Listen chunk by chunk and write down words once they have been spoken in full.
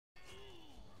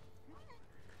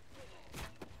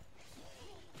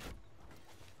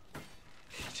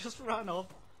He just ran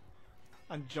up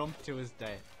and jumped to his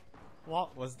death.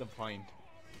 What was the point?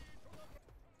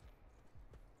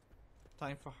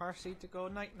 Time for Horsey to go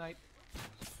night night.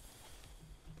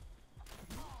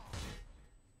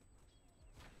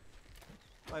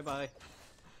 Bye bye.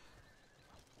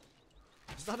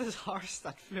 Was that his horse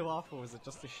that flew off, or was it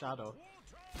just a shadow?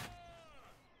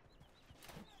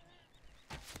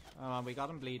 Oh man, we got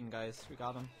him bleeding, guys. We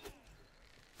got him.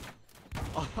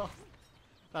 Oh,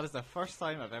 that is the first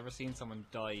time I've ever seen someone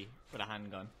die with a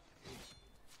handgun.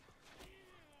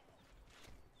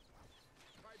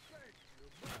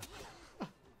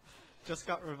 Just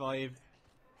got revived.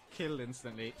 Killed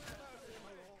instantly.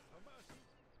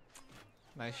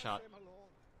 Nice shot.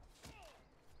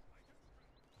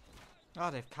 Oh,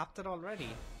 they've capped it already.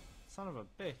 Son of a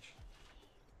bitch.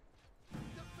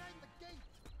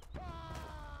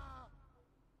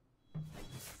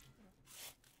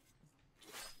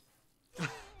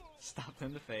 Stabbed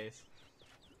in the face.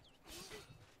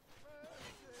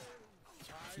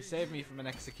 He saved me from an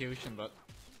execution, but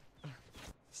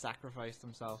sacrificed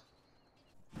himself.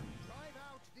 Drive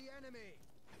out the enemy.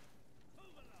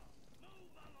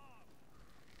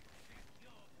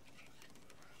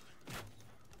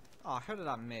 Oh, how did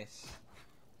that miss?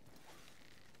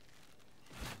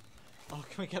 Oh,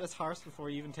 can we get his horse before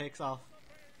he even takes off?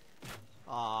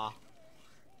 Ah.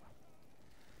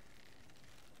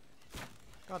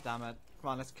 God damn it. Come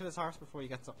on, let's kill his horse before he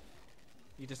gets up.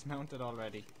 He dismounted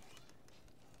already.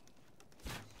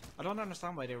 I don't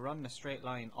understand why they run in a straight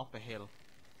line up a hill.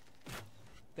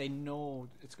 They know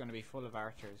it's going to be full of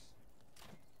archers.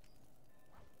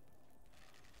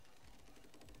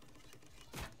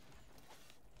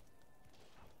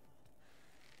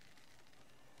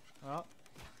 Oh.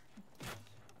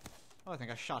 Oh, I think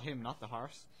I shot him, not the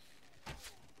horse.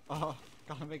 Oh,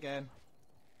 got him again.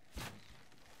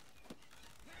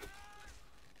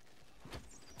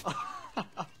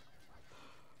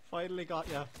 Finally got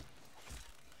ya.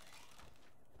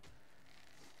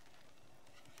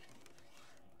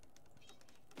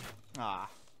 Ah.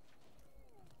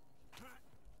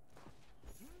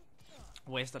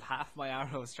 Wasted half my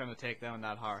arrows trying to take down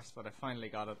that horse, but I finally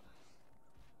got it.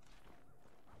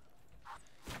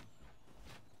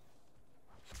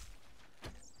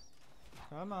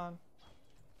 Come on.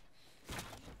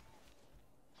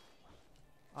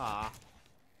 Ah.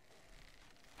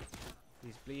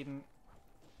 He's bleeding.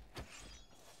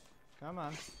 Come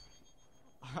on.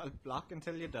 I'll block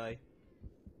until you die.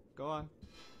 Go on.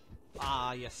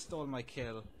 Ah, you stole my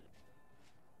kill.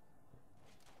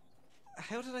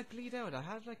 How did I bleed out? I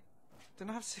had like... Didn't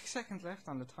I have 6 seconds left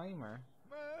on the timer?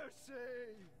 Mercy!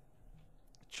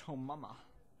 Cho mama.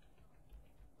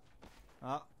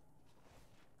 Ah.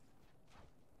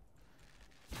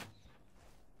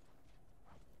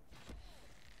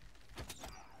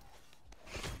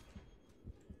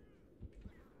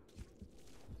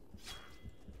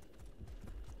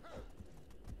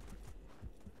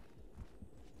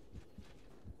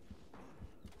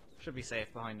 Should be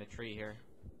safe behind the tree here.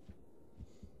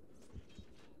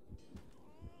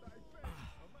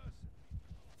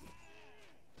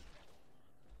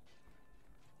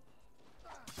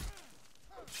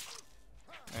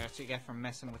 That's what you get from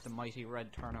messing with the mighty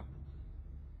red turnip.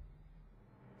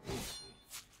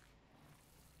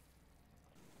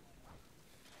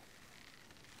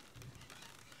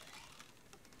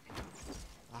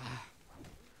 Ah.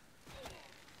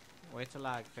 Way to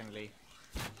lag, Finley.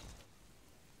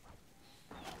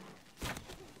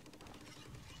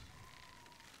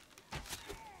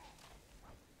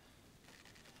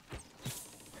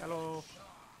 Hello.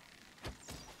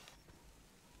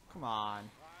 Come on.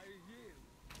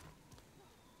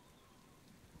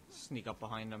 Sneak up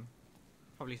behind him.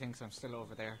 Probably thinks I'm still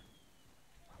over there.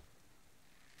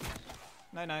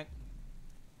 Night night.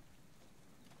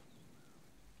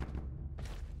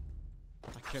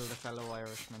 I killed a fellow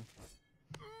Irishman.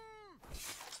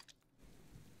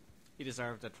 He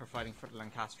deserved it for fighting for the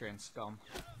Lancastrian scum.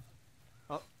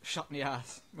 Oh, shot in the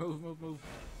ass. Move, move, move.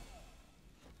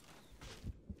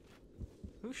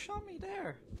 Who shot me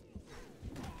there?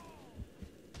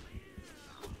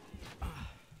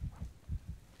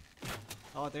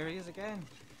 Oh, there he is again.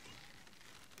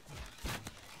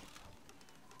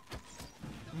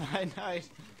 Night night.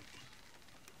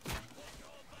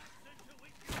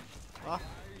 What?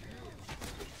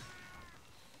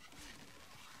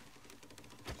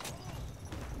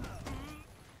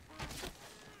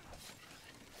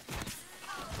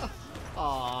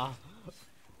 Aww.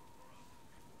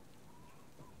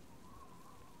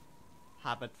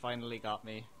 Habit finally got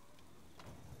me.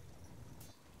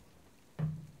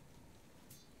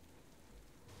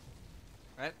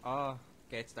 Right? Oh,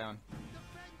 gate's down.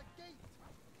 Defend the gate.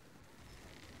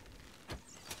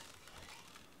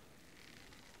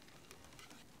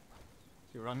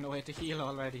 You're running away to heal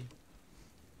already.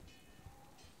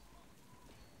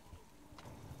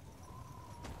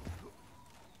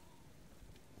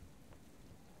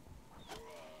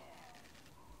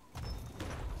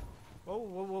 Whoa,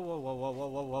 whoa, whoa, whoa, whoa, whoa, whoa,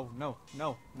 whoa, whoa, no,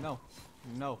 no, no,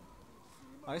 no.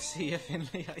 I see you,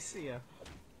 Finley, I see you.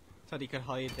 Thought he could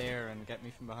hide there and get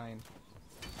me from behind.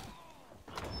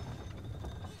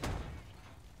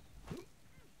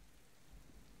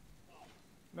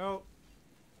 No.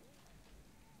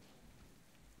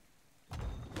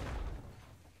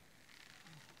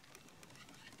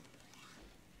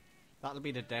 That'll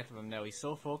be the death of him now. He's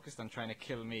so focused on trying to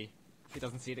kill me, he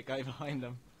doesn't see the guy behind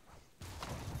him.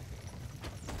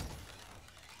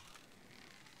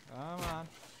 Come on.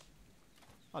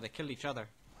 Oh, they killed each other.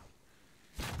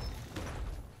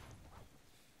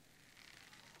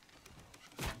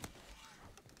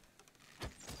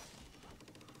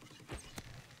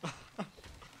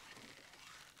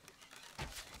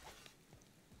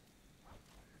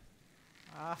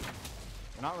 Ah,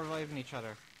 they're not reviving each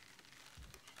other.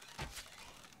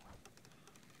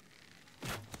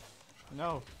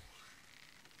 No.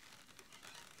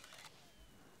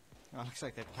 Oh, looks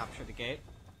like they've captured the gate.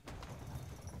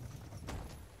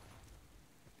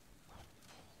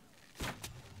 Defend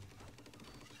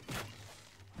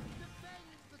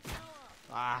the tower.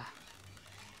 Ah.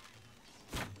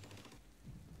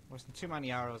 Wasn't too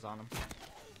many arrows on him.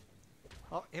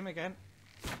 Oh, him again.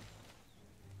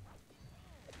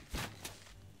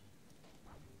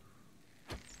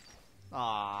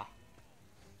 Ah.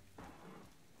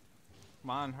 Come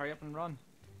on, hurry up and run.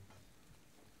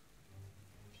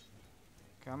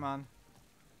 Come on.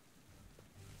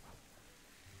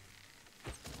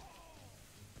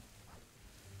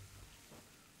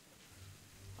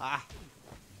 Ah.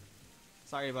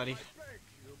 Sorry, buddy. I beg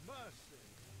you mercy.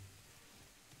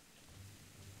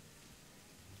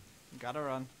 Gotta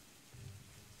run.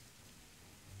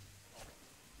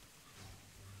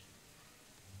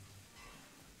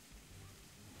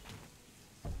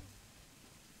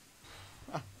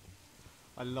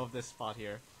 I love this spot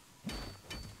here.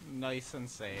 Nice and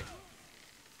safe.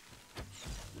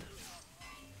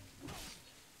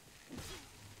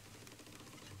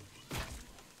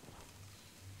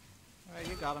 Alright,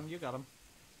 you got him, you got him.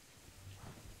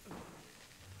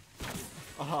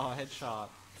 Oh, headshot.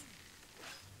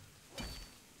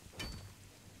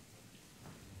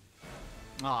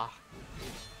 Ah.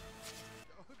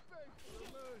 I beg for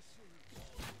mercy.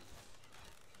 I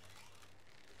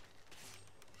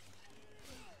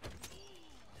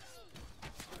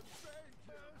beg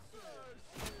for mercy.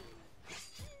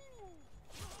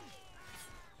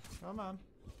 Come on.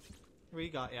 We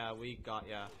got ya, we got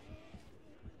ya.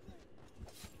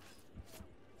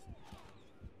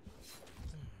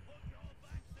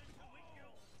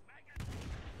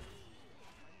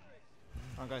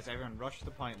 Come on guys, everyone rush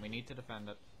the point, we need to defend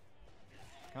it.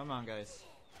 Come on guys.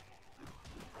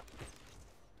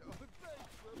 I beg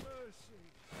for mercy.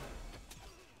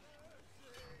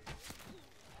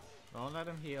 Don't let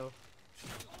him heal.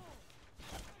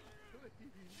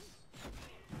 Please.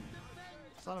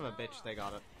 Son of a bitch, they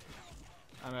got it.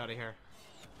 I'm out of here.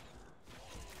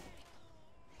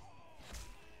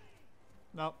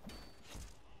 Nope.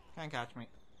 Can't catch me.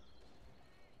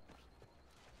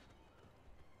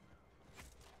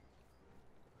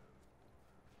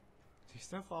 Is he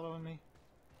still following me?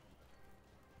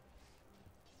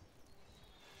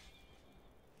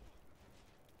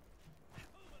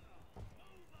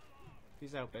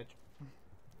 Peace out, bitch.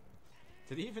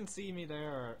 Did he even see me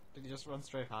there, or did he just run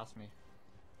straight past me?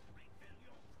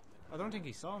 I don't think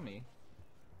he saw me.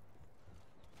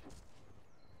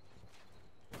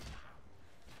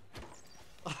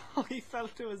 Oh, he fell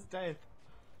to his death.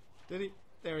 Did he?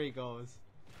 There he goes.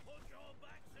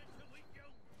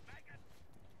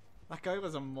 That guy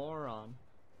was a moron.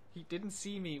 He didn't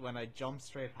see me when I jumped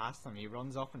straight past him. He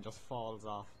runs up and just falls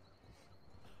off.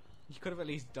 He could have at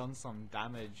least done some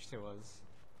damage to us.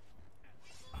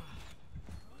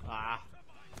 Ah.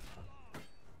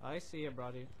 I see you,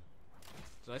 brody.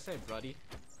 Did I say brody?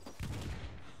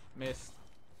 Missed.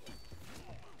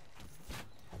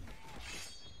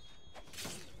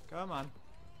 Come on.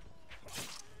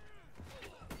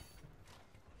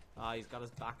 Ah, he's got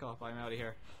his back up. I'm out of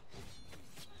here.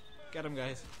 Get him,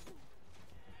 guys.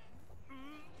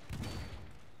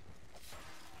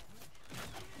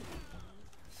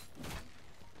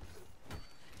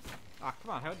 Ah,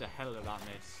 come on. How the hell did that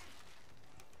miss?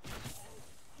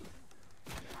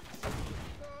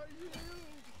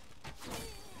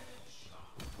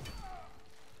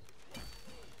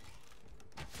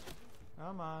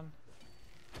 Come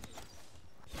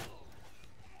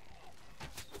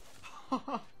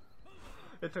on.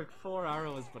 It took 4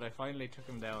 arrows, but I finally took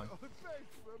him down. I beg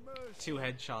for mercy. 2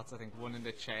 headshots, I think, one in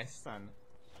the chest, and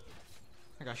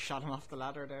I think I shot him off the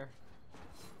ladder there.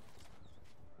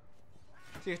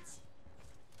 See,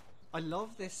 I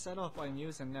love this setup I'm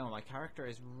using now. My character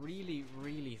is really,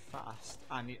 really fast,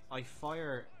 and I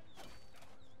fire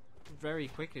very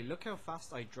quickly. Look how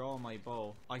fast I draw my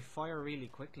bow. I fire really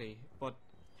quickly, but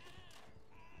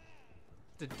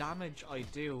the damage I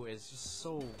do is just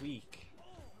so weak.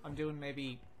 I'm doing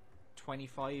maybe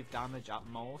 25 damage at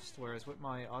most, whereas with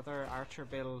my other archer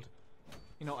build,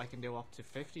 you know, I can do up to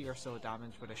 50 or so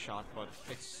damage with a shot, but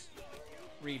it's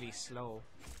really slow.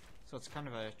 So it's kind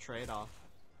of a trade-off.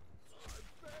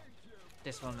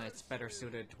 This one, it's better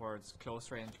suited towards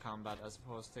close range combat as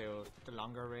opposed to the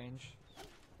longer range.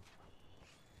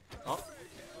 Oh!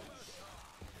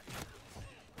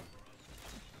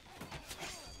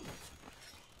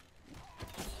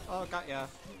 Oh, got ya.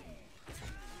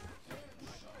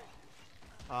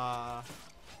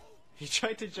 He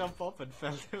tried to jump up and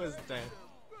fell to his death.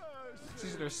 See,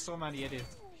 there's so many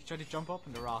idiots. He tried to jump up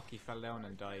in the rock, he fell down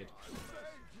and died.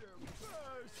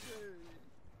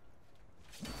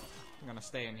 I'm gonna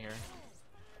stay in here.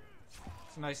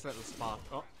 It's a nice little spot.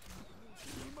 Oh,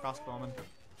 crossbowman.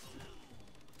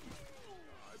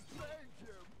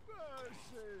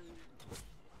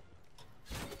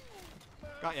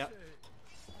 Got ya.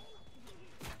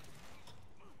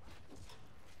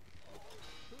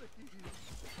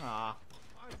 Ah,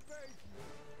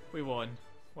 we won.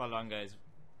 Well done, guys.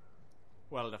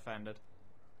 Well defended.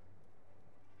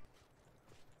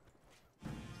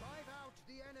 Drive out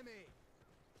the enemy.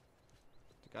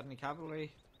 They got any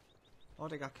cavalry? Oh,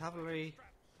 they got cavalry.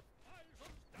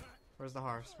 Where's the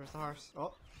horse? Where's the horse?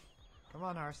 Oh, come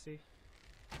on, horsey.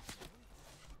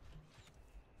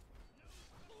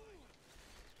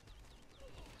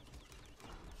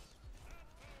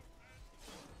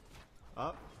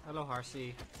 Oh, hello,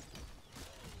 horsey.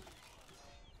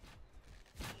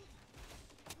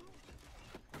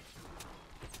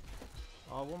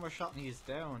 Oh, one more shot and he's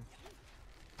down.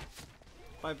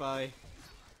 Bye bye.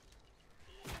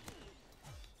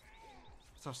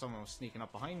 I thought someone was sneaking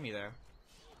up behind me there.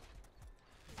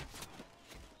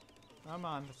 Come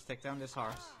on, let's take down this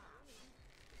horse.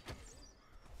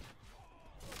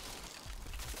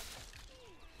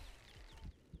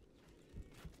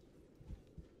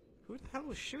 Who the hell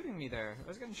was shooting me there? I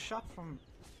was getting shot from...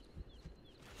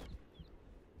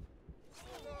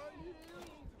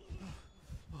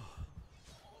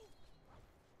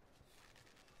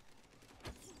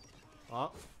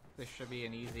 Oh, this should be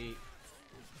an easy...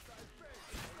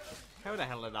 How the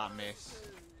hell did that miss?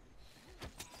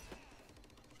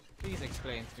 Please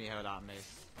explain to me how that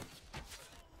missed.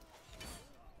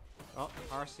 Oh,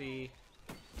 RC.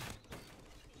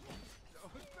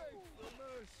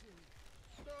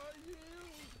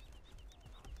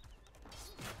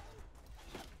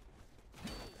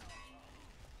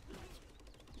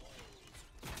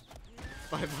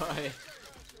 Bye bye.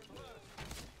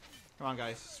 Come on,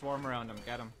 guys, swarm around him,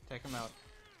 get him, take him out.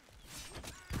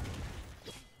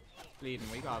 Bleeding,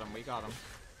 we got him, we got him.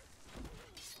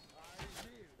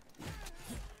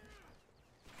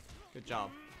 Good job.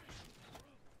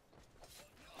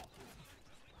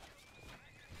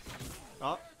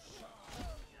 Oh.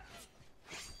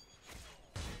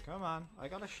 Come on, I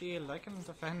got a shield, I can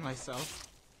defend myself.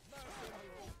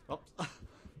 Oops.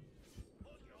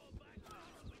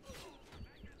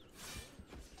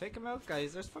 Take him out,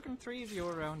 guys, there's fucking 3 of you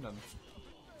around him.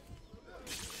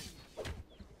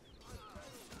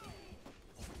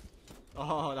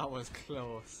 Oh, that was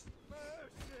close.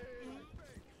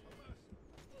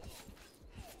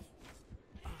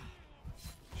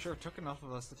 Sure, took enough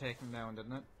of us to take him down,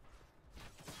 didn't it?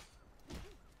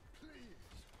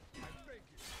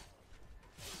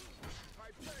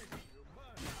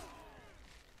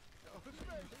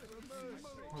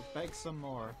 We'll beg some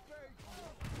more.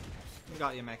 We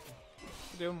got you, Mick.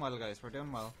 We're doing well, guys, we're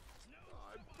doing well.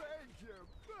 I beg you,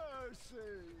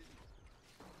 mercy.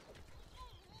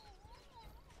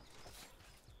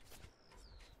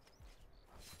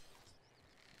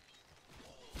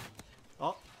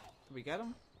 Oh, did we get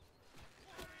him?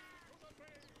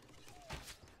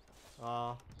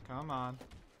 Oh, come on.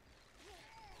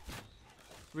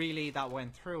 Really, that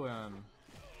went through him.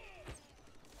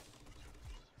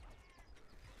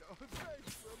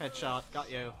 Headshot,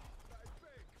 got you.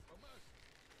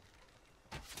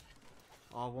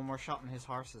 Oh, one more shot and his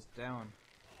horse is down.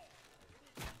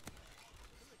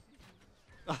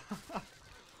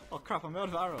 Oh crap, I'm out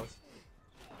of arrows.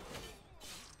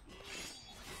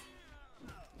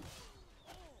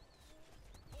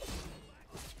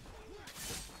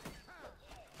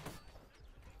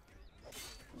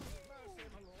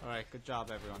 Alright, good job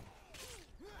everyone.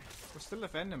 We're still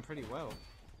defending pretty well.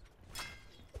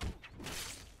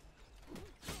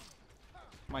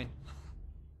 Mine.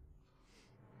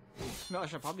 No, I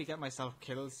should probably get myself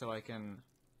killed so I can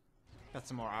get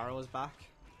some more arrows back.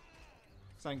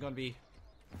 So I'm going to be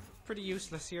pretty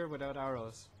useless here without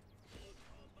arrows.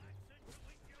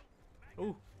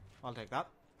 Ooh, I'll take that.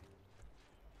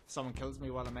 If someone kills me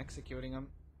while I'm executing him,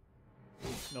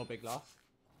 no big loss.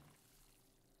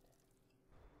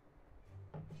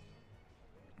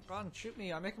 Go on, shoot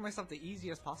me. I'm making myself the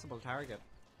easiest possible target.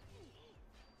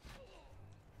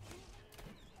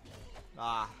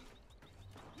 Ah.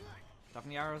 Have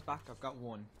any arrows back? I've got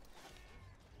one.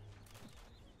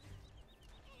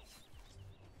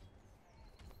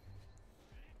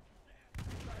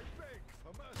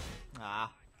 Ah.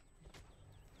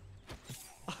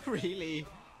 Really?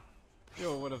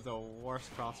 You're one of the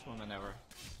worst crossbowmen ever.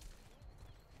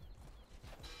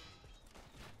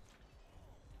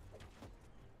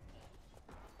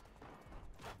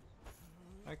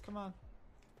 Right, come on.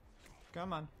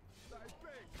 Come on.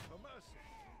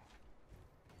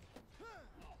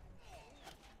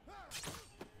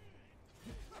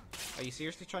 Are you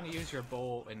seriously trying to use your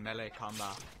bow in melee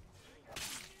combat?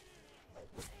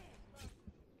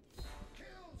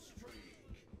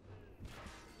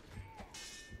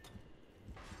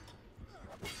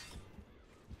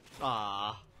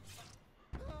 Ah.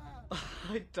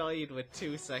 I died with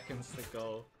 2 seconds to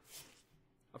go.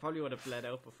 I probably would have bled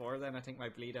out before then. I think my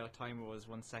bleed out timer was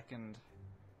 1 second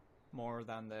more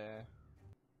than the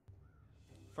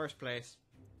first place.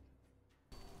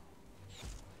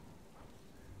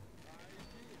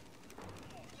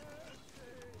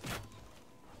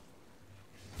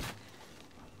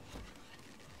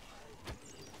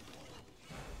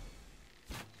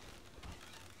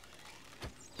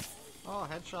 Oh,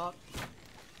 headshot.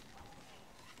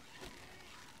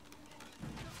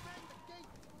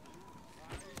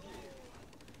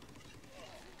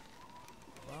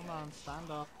 Come on,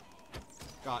 stand up.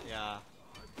 Got ya.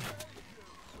 I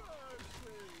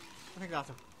think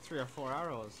that's 3 or 4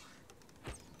 arrows.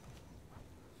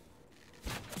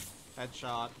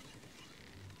 Headshot.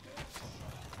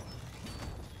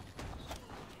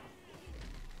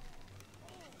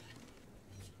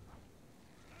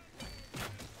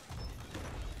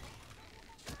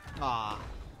 Ah.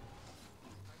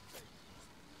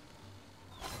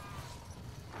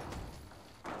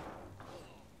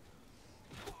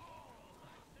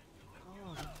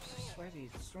 God, I'm so sweaty.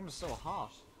 This room is so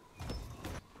hot. What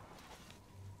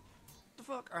the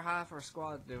fuck are half our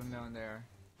squad doing down there?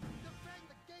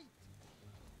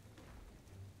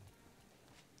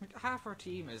 Like, half our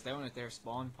team is down at their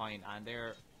spawn point and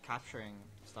they're capturing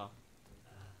stuff.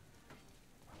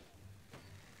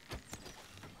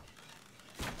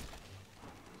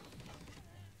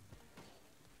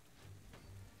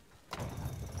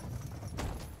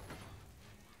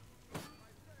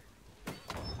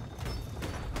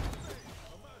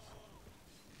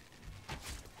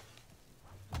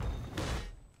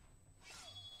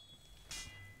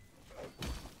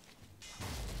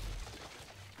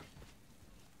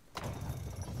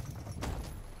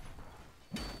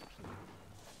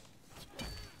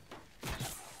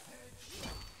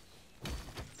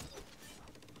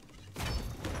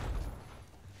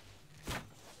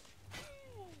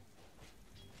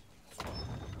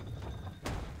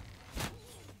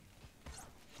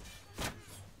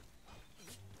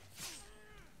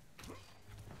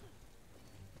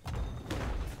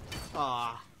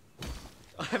 Ah,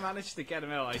 I managed to get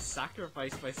him out. I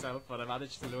sacrificed myself, but I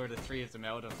managed to lure the 3 of them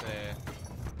out of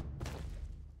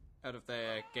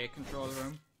the gate control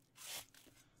room.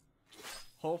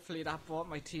 Hopefully that bought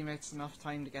my teammates enough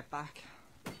time to get back.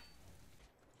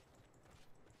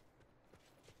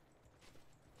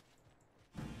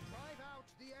 Drive out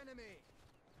the enemy.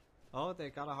 Oh,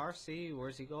 they got a horsey.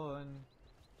 Where's he going?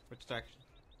 Which direction?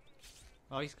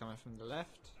 Oh, he's coming from the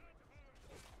left.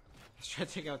 Let's try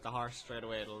to take out the horse straight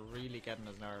away. It'll really get on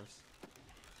his nerves.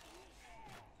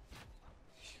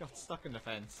 He got stuck in the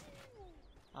fence.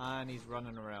 And he's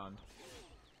running around.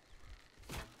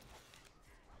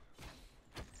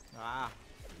 Ah.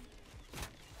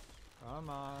 Come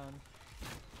on.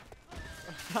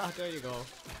 There you go.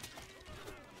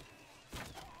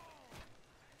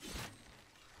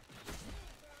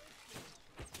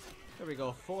 There we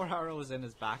go. 4 arrows in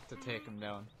his back to take him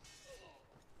down.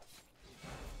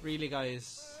 Really,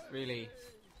 guys, really.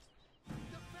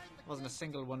 Wasn't a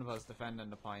single one of us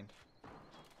defending the point.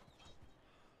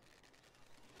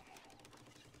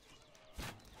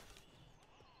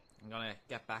 I'm gonna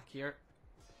get back here.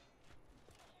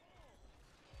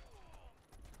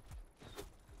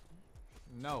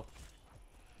 no.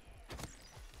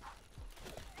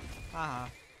 Haha.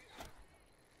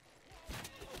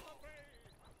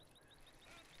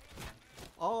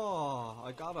 Oh,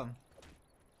 I got him.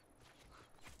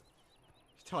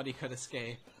 He thought he could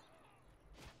escape.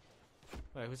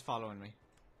 Wait, who's following me?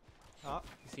 Oh,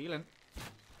 he's healing.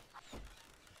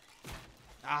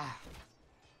 Ah,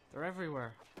 they're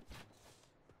everywhere.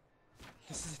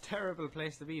 This is a terrible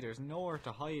place to be. There's nowhere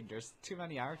to hide. There's too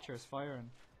many archers firing.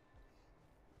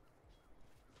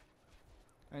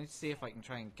 I need to see if I can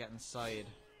try and get inside.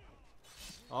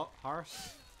 Oh,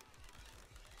 horse.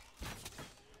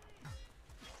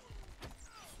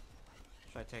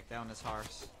 Try to take down this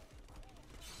horse.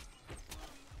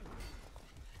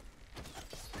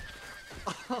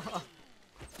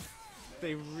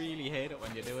 They really hate it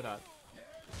when you do that.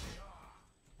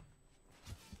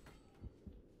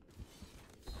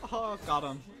 Oh, got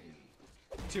him.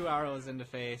 2 arrows in the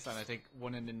face and I think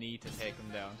 1 in the knee to take him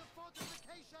down.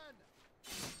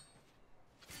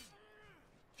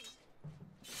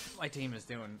 My team is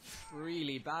doing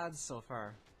really bad so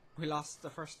far. We lost the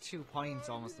first 2 points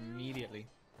almost immediately.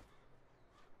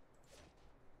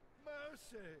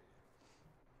 Mercy.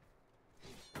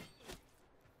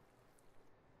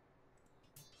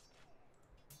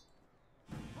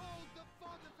 Hold the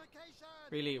fortification.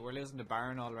 Really, we're losing the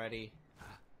barn already.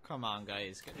 Come on,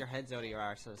 guys, get your heads out of your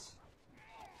arses.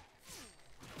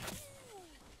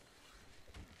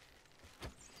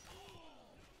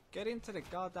 Get into the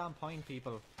goddamn point,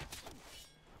 people.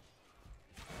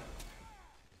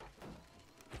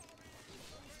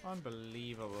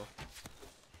 Unbelievable.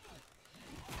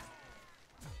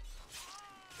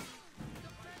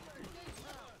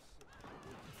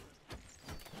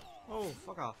 Oh,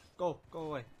 fuck off. Go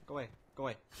away, go away, go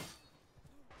away.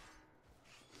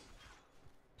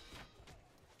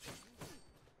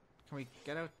 Can we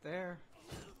get out there?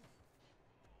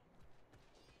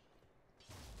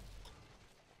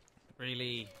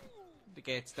 Really? The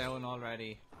gate's down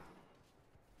already.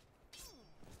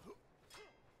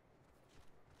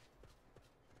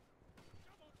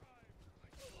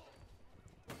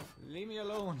 Leave me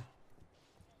alone.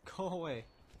 Go away.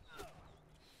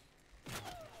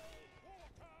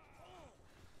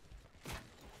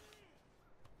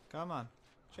 Come on.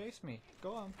 Chase me.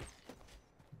 Go on.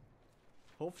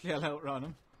 Hopefully I'll outrun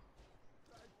him.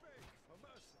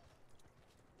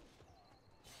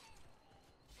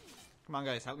 Come on,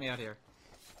 guys, help me out here.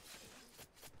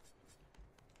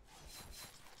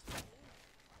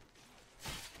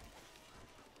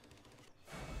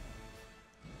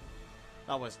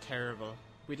 That was terrible.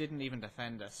 We didn't even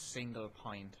defend a single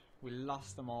point. We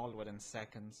lost them all within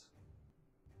seconds.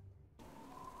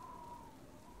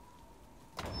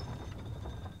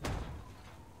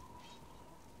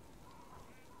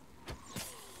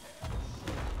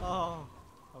 Oh,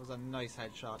 that was a nice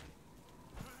headshot.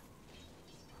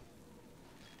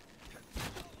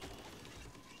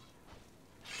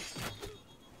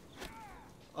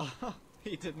 Oh,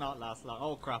 he did not last long.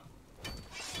 Oh crap.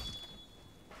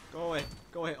 Go away,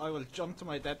 go away. I will jump to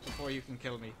my death before you can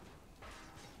kill me.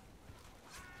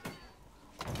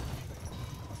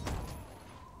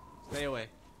 Stay away.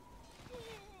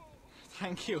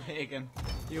 Thank you, Hagen.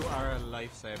 You are a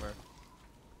lifesaver.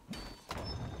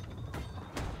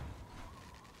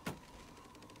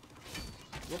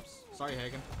 Whoops. Sorry,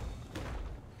 Hagen.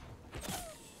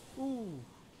 Ooh.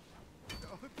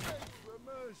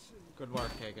 Good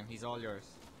work, Hagen. He's all yours.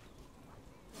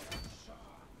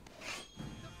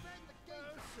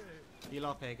 Heal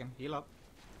up, Hagen. Heal up.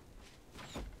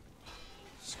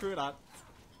 Screw that.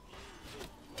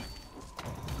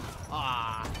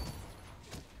 Ah.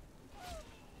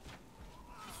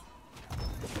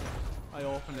 I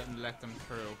opened it and let them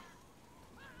through.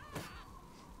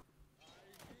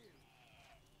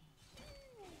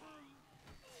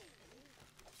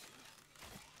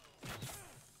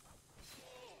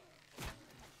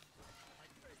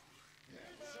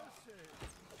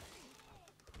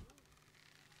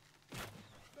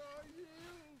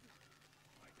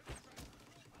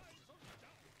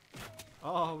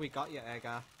 Oh, we got you,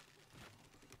 Ega.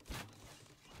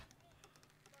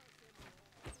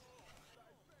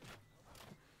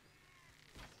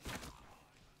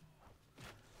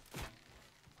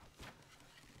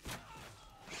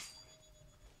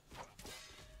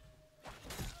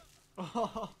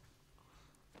 Oh,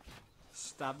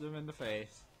 stabbed him in the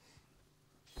face.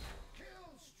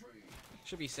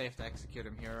 Should be safe to execute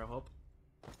him here, I hope.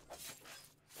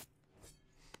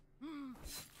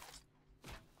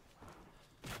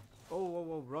 Oh, whoa,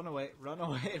 whoa, run away, run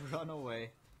away, run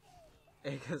away.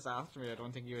 Ega's after me. I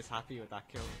don't think he was happy with that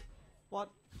kill. What?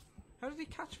 How did he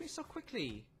catch me so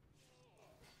quickly?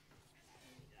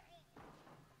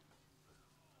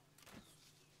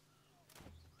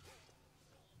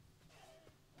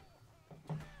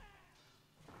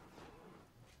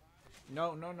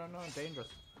 No, no, no, no, dangerous.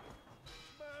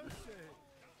 Mercy!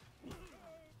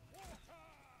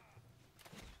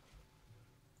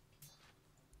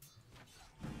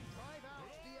 Drive out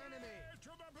the enemy!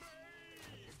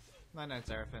 Nine out,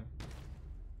 Zerafin.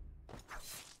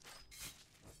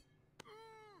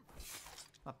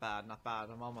 Not bad, not bad.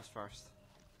 I'm almost first.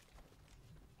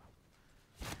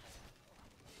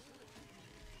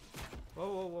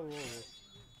 Whoa, whoa, whoa, whoa, whoa.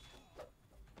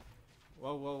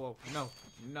 Whoa, whoa, whoa. No,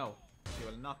 no. You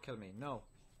will not kill me. No.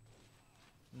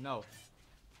 No.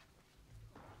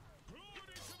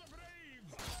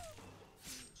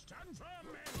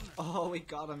 Oh, we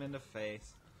got him in the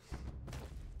face.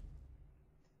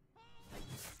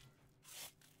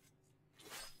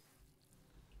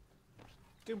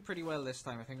 Doing pretty well this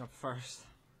time. I think I'm first.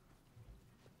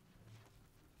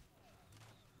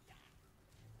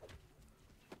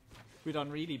 We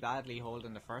done really badly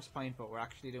holding the first point, but we're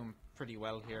actually doing pretty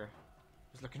well here.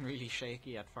 It was looking really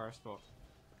shaky at first, but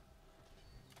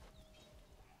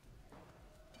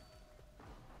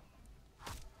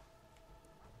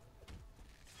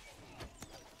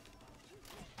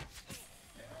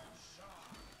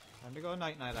time to go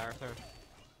night night, Arthur.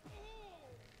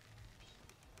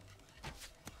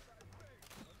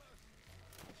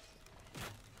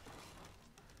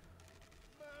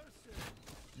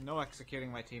 No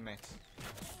executing my teammates.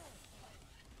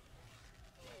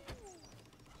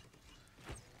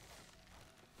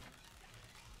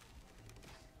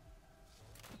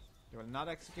 You will not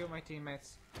execute my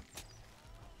teammates.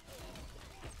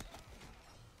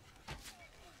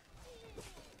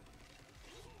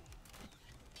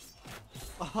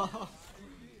 Oh,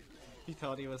 he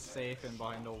thought he was safe in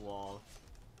behind a wall.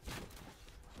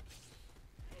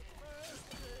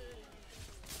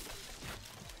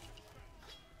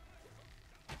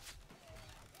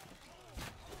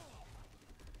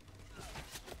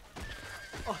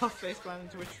 Oh, face plant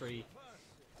into a tree.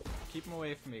 Keep him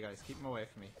away from me, guys. Keep him away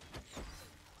from me.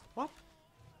 What?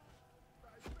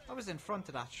 I was in front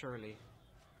of that, surely.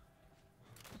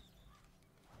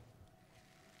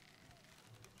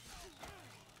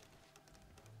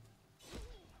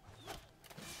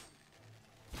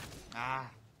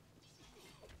 Ah.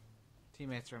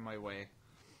 Teammates are in my way.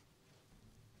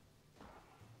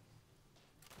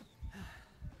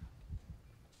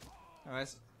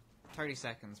 Alright, 30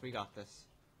 seconds. We got this.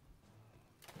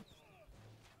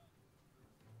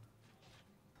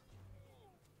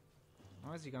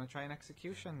 Oh, is he gonna try an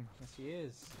execution? Yes, he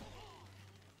is.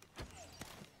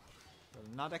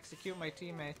 Will not execute my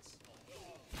teammates.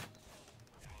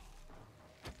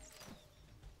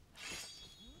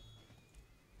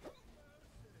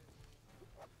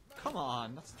 Come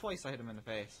on, that's twice I hit him in the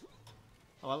face.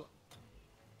 Oh, well,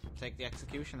 take the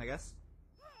execution, I guess.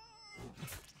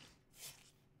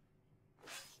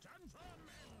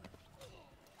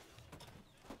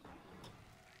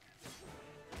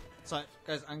 So,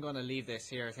 guys, I'm going to leave this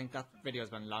here. I think that video has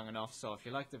been long enough, so if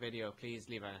you like the video, please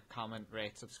leave a comment,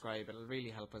 rate, subscribe. It'll really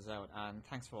help us out, and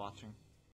thanks for watching.